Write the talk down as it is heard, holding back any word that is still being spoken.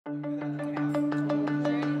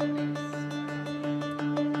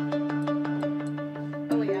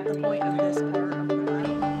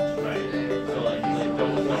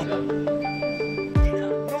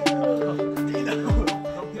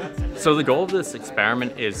So the goal of this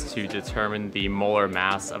experiment is to determine the molar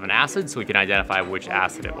mass of an acid so we can identify which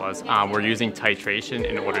acid it was. We're using titration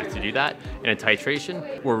in order to do that. In a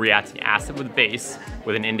titration, we're reacting acid with base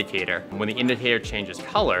with an indicator. When the indicator changes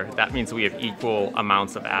color, that means we have equal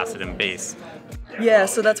amounts of acid and base. Yeah,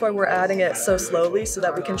 so that's why we're adding it so slowly so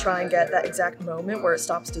that we can try and get that exact moment where it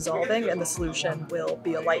stops dissolving and the solution will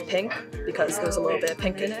be a light pink because there's a little bit of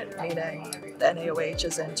pink in it, meaning the NaOH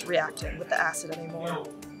isn't reacting with the acid anymore.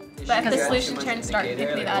 But if the solution turns dark, we've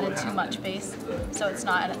added too much base, so it's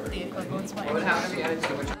not at the equivalence point.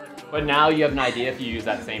 But now you have an idea if you use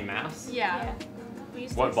that same mass? Yeah.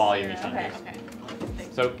 What volume you should use. Okay.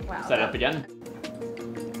 So set it up again.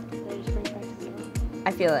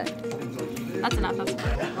 I feel it. That's enough. That's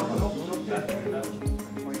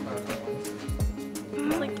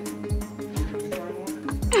like...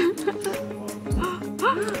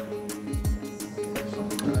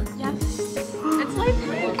 Yes. It's like...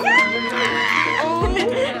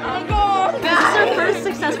 Oh god! This is our first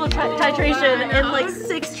successful titration in like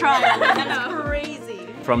 6 trials. That's crazy.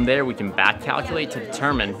 From there, we can back calculate to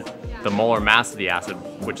determine the molar mass of the acid,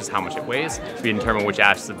 which is how much it weighs, so we can determine which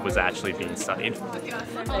acid was actually being studied.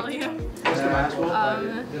 Oh, yeah.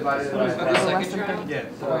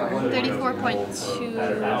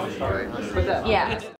 34.2. Yeah.